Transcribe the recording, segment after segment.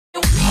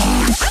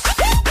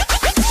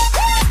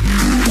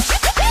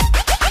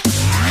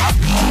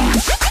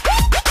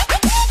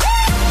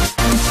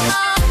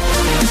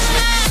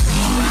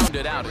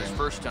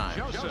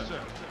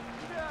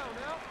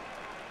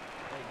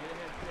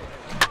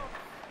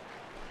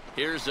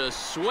Here's a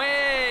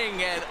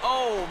swing, and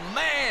oh,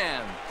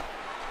 man!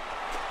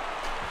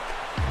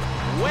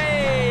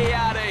 Way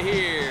out of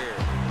here.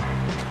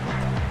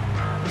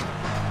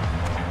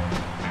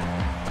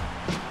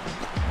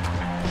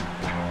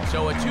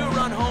 So a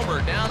two-run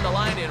homer down the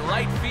line in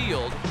right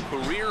field.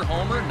 Career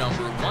homer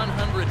number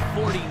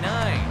 149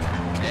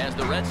 as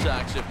the Red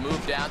Sox have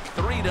moved out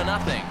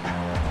 3-0.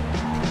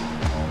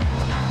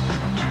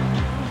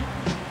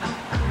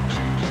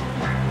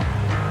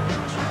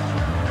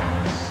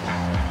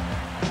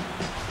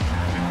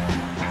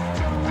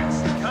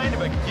 Kind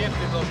of a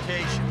gifted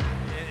location.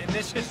 And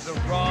this is the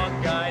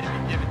wrong guy to be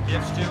giving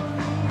gifts to.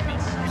 I mean,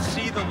 you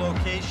see the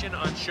location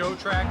on show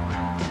track,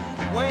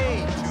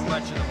 way too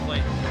much of the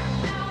plate.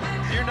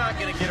 You're not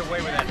going to get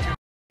away with that too.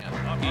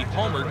 He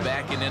homered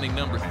back in inning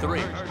number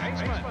 3.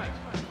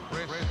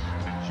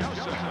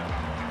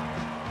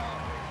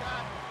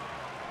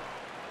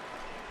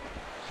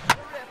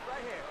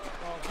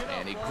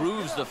 And he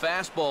grooves the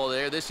fastball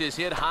there. This is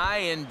hit high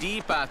and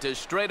deep out to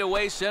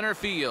straightaway center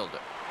field.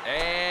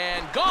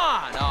 And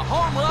gone! A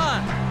home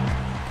run!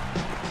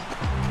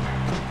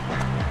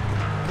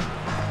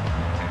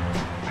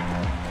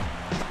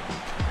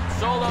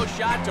 Solo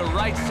shot to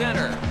right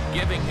center,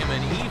 giving him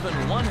an even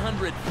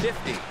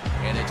 150,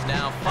 and it's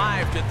now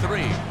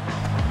 5-3.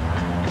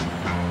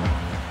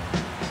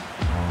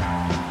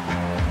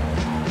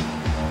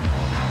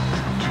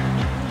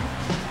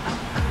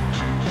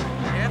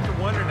 You have to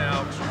wonder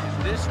now,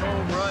 this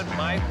home run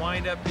might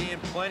wind up being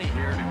plenty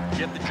here to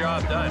get the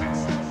job done.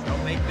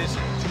 Don't make this a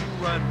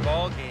two-run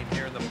ball game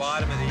here in the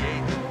bottom of the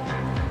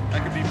 8th.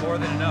 That could be more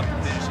than enough to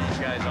finish these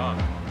guys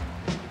off.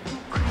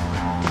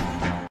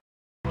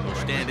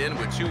 Stand in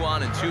with 2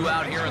 on and 2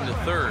 out here in the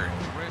 3rd.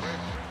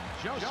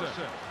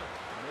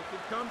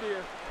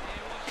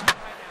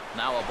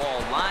 Now a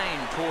ball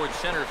lined towards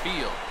center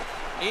field.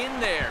 In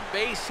there,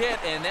 base hit,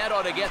 and that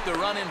ought to get the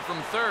run in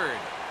from 3rd.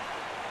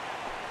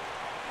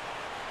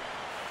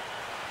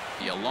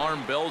 The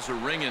alarm bells are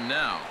ringing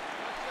now.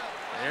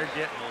 They're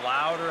getting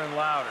louder and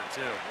louder,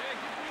 too.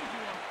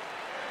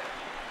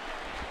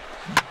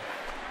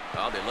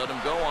 Well, they let him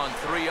go on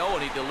 3-0,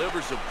 and he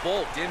delivers a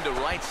bolt into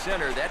right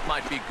center. That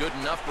might be good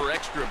enough for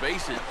extra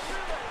bases.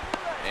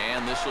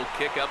 And this will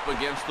kick up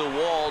against the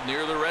wall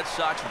near the Red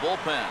Sox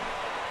bullpen.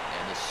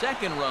 And the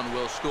second run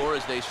will score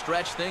as they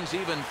stretch things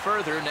even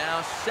further,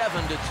 now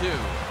 7-2.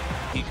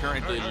 He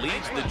currently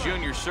leads the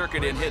junior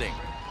circuit in hitting.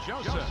 All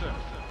right, let's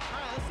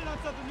sit on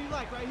something you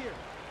like right here.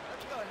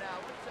 Let's go now.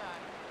 What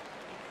side?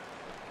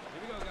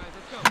 Here we go, guys.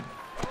 Let's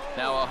go.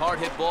 Now a hard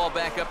hit ball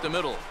back up the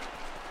middle.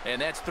 And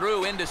that's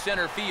through into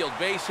center field,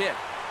 base hit.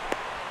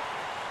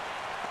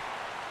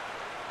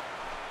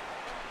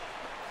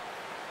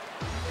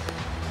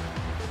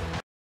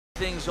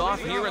 Things off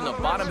here in the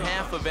bottom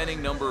half of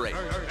inning number 8.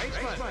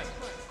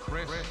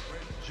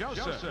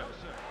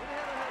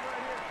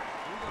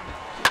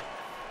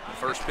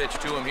 First pitch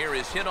to him here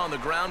is hit on the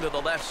ground to the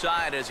left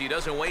side as he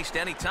doesn't waste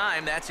any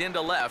time. That's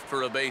into left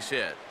for a base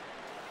hit.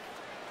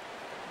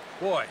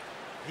 Boy,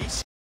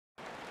 he's...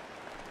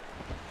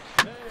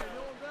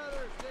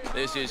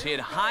 This is hit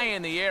high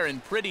in the air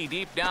and pretty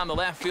deep down the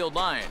left field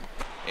line.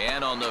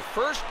 And on the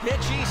first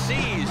pitch he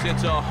sees,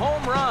 it's a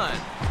home run.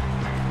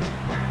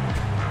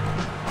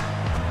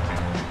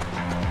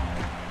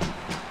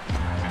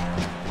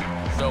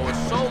 So a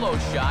solo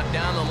shot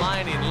down the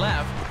line in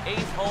left.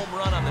 8th home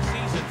run on the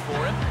season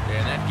for him.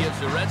 And that gives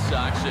the Red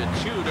Sox a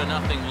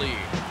 2-0 lead.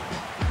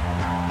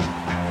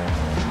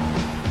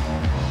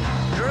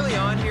 Early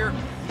on here,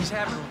 he's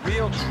having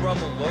real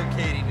trouble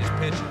locating his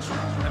pitches.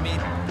 I mean,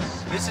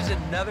 this is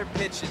another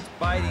pitch that's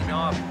biting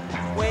off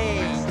way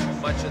too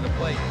much of the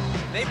plate.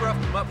 They've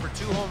roughed him up for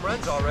 2 home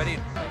runs already.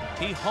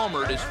 He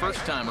homered his first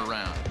time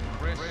around.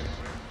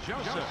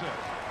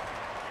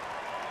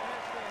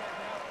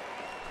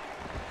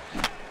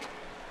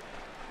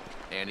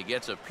 And he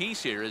gets a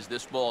piece here as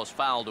this ball is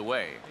fouled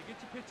away. Hey,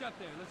 get your pitch up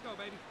there. Let's go,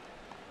 baby.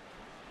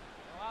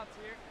 No outs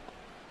here.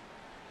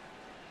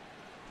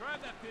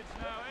 Drive that pitch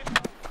now,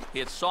 eh?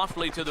 Hits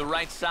softly to the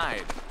right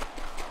side.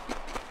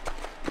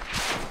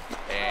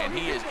 And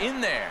he is in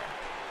there.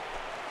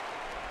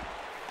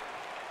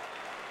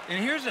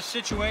 And here's a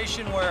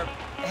situation where,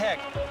 heck,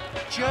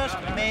 just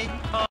make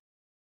contact.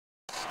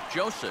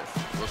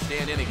 Joseph will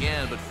stand in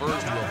again, but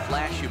first we'll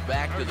flash you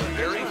back to the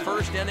very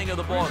first inning of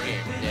the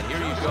ballgame. And here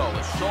you go,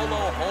 a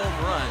solo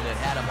home run that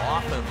had him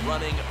off and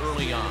running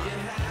early on.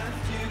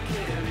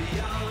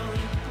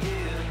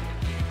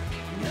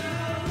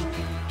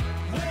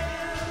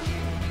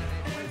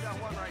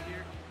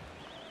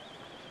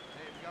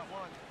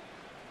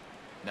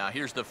 Now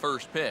here's the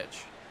first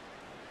pitch.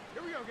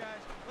 Here we go,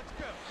 guys. Let's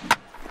go.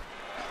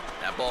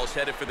 That ball's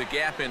headed for the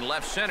gap in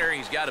left center.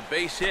 He's got a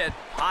base hit,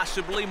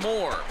 possibly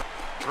more.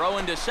 Throw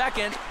into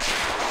second.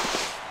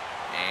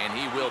 And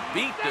he will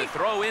beat the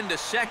throw into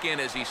second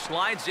as he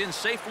slides in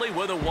safely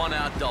with a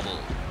 1-out double.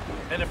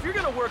 And if you're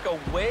going to work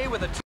away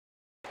with a...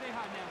 Stay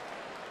hot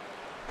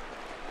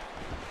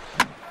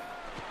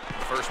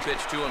First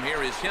pitch to him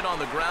here is hit on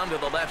the ground to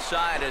the left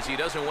side as he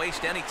doesn't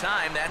waste any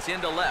time. That's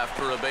into left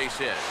for a base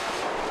hit.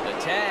 The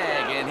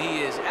tag, and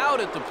he is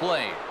out at the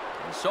plate.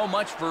 So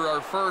much for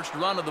our first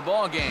run of the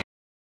ball game.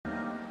 All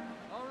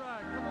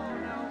right, come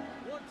on now.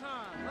 One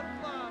time. Let it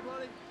fly,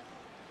 buddy.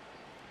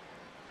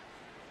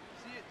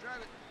 See it,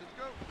 drive it. Let's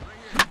go. Right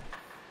here.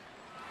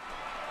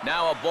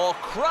 Now a ball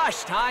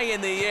crushed high in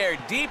the air,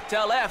 deep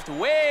to left,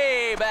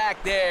 way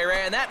back there,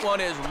 and that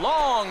one is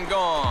long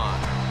gone.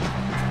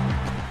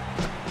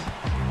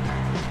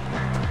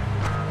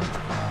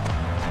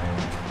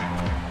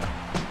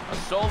 A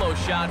solo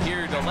shot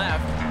here to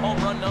left, home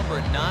run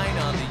number 9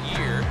 on the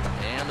year,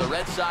 and the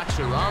Red Sox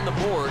are on the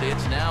board.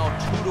 It's now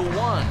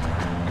 2-1.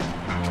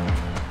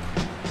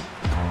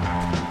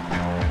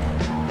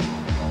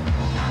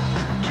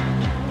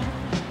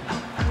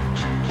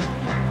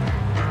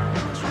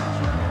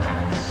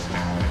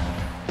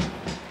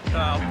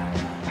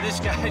 This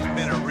guy's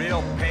been a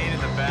real pain in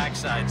the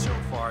backside so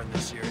far in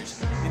this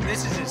series. And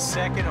this is his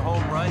second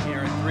home run here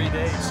in 3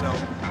 days, so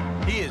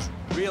he is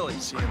really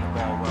seeing the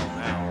ball well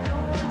now.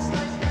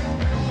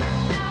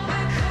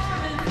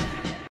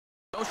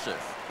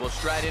 Joseph will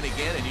stride in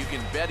again, and you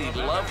can bet he'd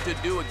love to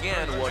do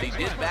again what he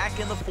did back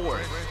in the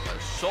 4th. A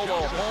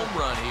solo home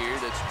run here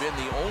that's been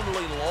the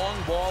only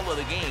long ball of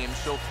the game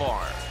so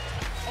far.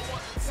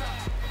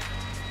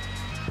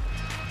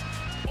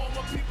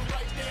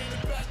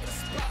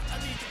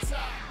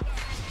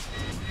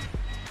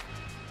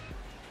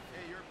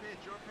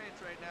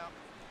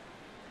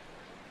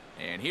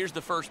 And here's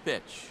the first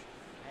pitch.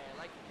 Hey,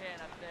 like you can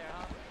up there,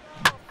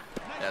 huh?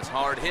 That's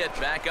hard hit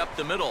back up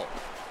the middle.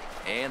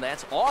 And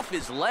that's off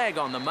his leg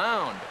on the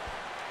mound.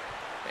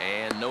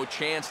 And no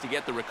chance to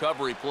get the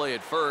recovery play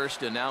at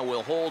first, and now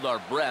we'll hold our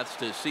breaths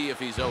to see if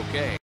he's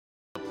okay.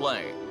 The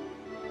play.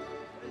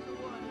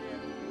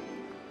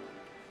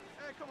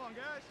 Hey, come on,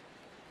 guys.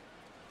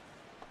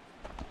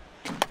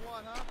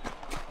 One,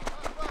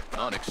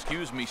 huh? An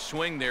excuse me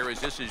swing there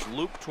as this is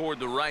looped toward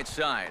the right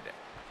side.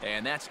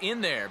 And that's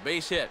in there,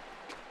 base hit.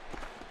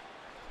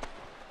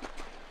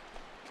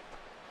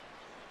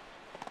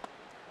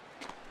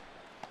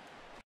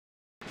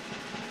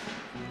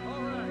 All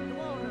right, come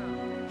on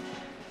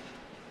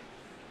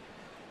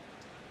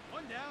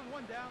now.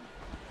 One down.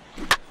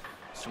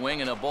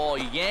 Swinging a ball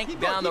yanked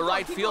down the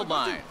right field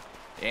line.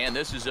 And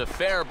this is a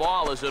fair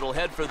ball as it'll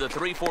head for the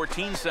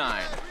 3-14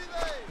 sign.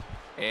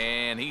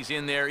 And he's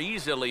in there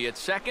easily at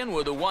second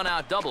with a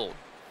 1-out double.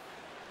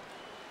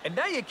 And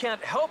now you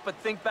can't help but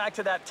think back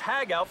to that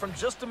tag out from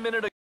just a minute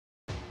ago.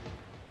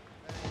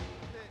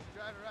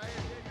 Drive it right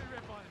here. Get a good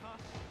rip on it, huh?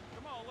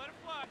 Come on, let it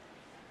fly.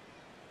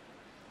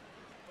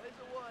 Plays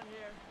a one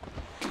here.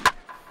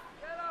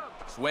 Get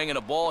up. Swinging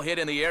a ball hit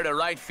in the air to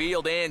right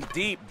field and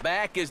deep.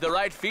 Back is the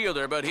right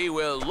fielder, but he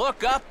will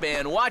look up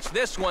and watch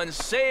this one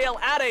sail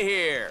out of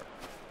here.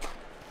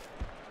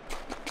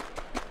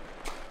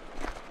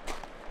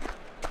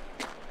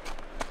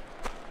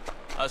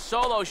 A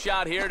solo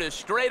shot here to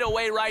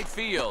straightaway right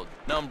field.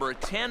 Number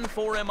 10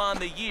 for him on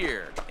the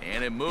year.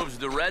 And it moves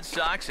the Red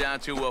Sox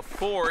out to a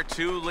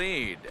 4-2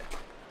 lead.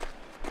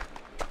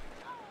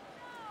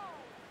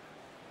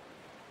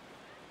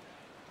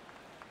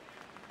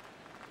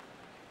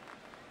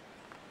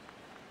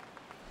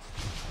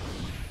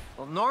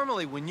 Well,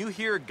 normally when you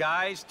hear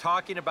guys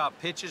talking about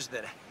pitches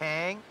that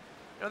hang,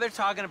 they're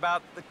talking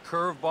about the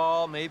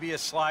curveball, maybe a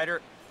slider.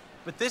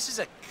 But this is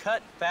a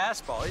cut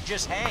fastball. It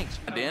just hangs.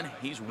 And in,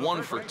 he's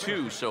 1 for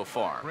 2 so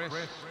far.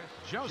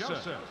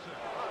 Joseph.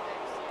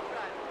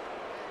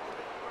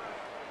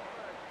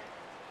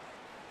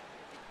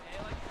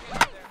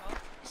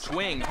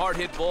 Swing, hard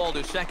hit ball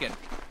to second.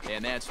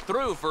 And that's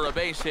through for a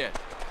base hit.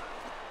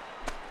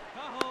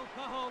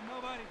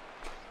 Nobody.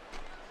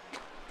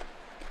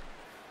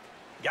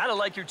 Gotta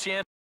like your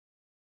chance.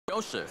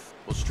 Joseph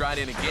will stride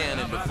in again,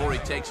 and before he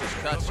takes his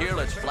cuts here,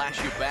 let's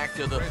flash you back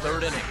to the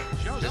 3rd inning.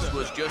 This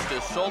was just a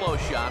solo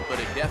shot, but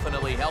it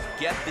definitely helped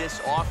get this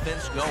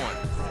offense going.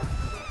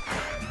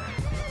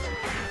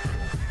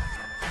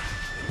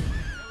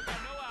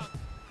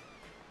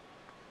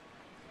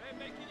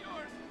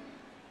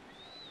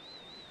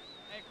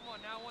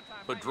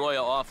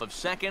 Pedroia off of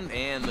second,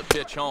 and the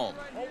pitch home.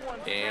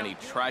 And he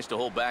tries to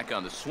hold back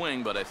on the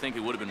swing, but I think it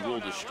would have been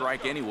ruled a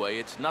strike anyway.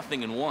 It's 0-1.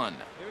 Here we go.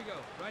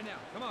 Right now.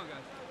 Come on, guys.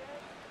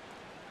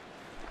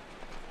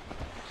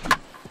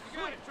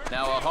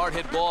 Now a hard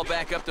hit ball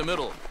back up the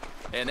middle.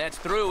 And that's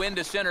through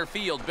into center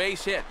field.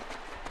 Base hit.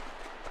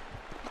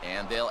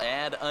 And they'll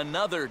add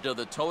another to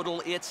the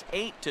total. It's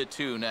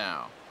 8-2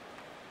 now.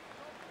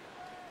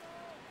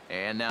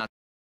 And now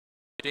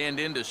stand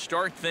in to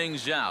start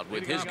things out,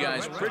 with his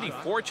guys pretty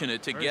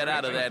fortunate to get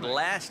out of that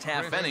last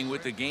half inning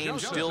with the game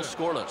still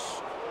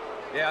scoreless.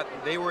 Yeah,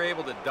 they were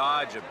able to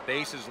dodge a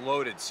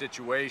bases-loaded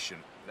situation.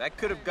 That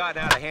could have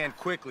gotten out of hand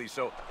quickly,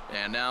 so...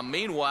 And now,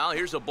 meanwhile,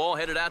 here's a ball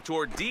headed out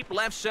toward deep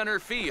left center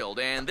field,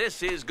 and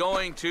this is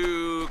going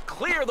to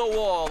clear the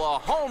wall, a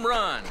home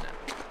run.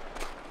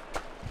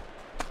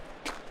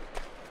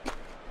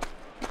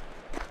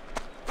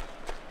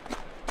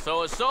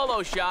 So a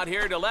solo shot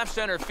here to left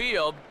center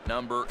field,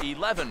 number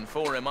 11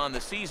 for him on the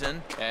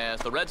season. As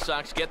the Red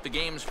Sox get the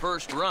game's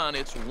first run,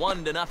 it's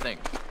 1-0.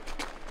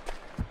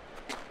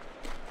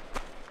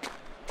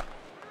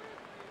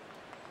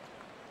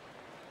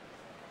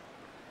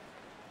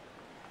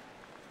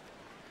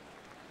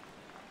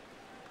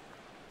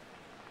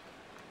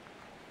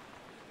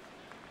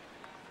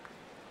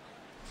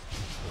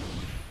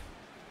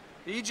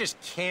 You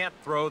just can't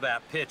throw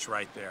that pitch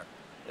right there.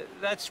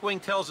 That swing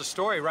tells a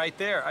story right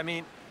there. I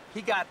mean,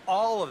 he got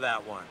all of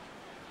that one.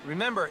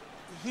 Remember,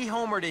 he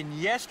homered in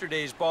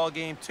yesterday's ball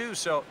game too,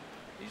 so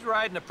he's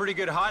riding a pretty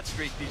good hot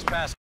streak these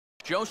past.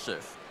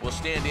 Joseph will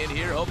stand in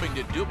here hoping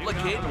to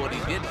duplicate what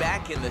he did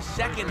back in the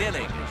second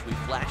inning as we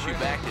flash you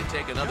back to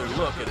take another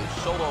look at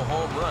his solo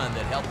home run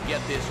that helped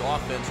get this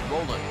offense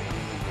rolling.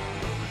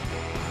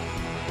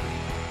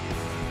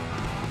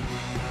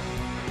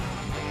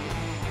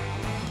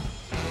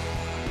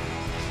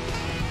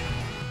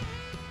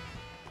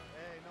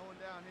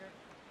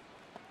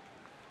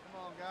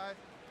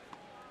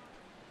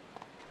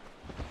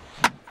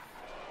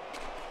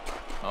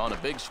 On a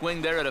big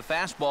swing there at a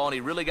fastball, and he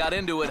really got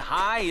into it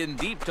high and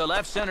deep to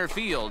left center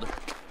field.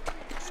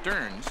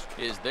 Stearns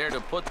is there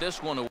to put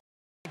this one away.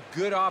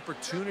 Good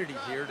opportunity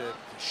here to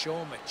show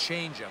him a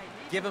changeup,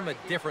 give him a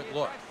different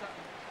look.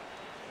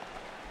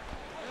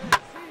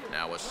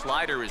 Now a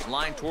slider is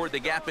lined toward the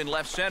gap in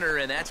left center,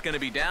 and that's going to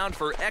be down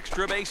for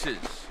extra bases.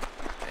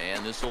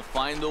 And this will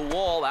find the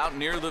wall out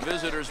near the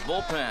visitors'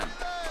 bullpen.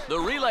 The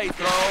relay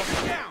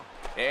throw,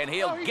 and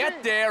he'll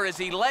get there as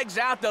he legs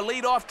out the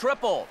leadoff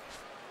triple.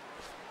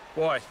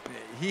 Boy,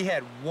 he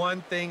had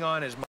one thing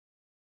on his mind.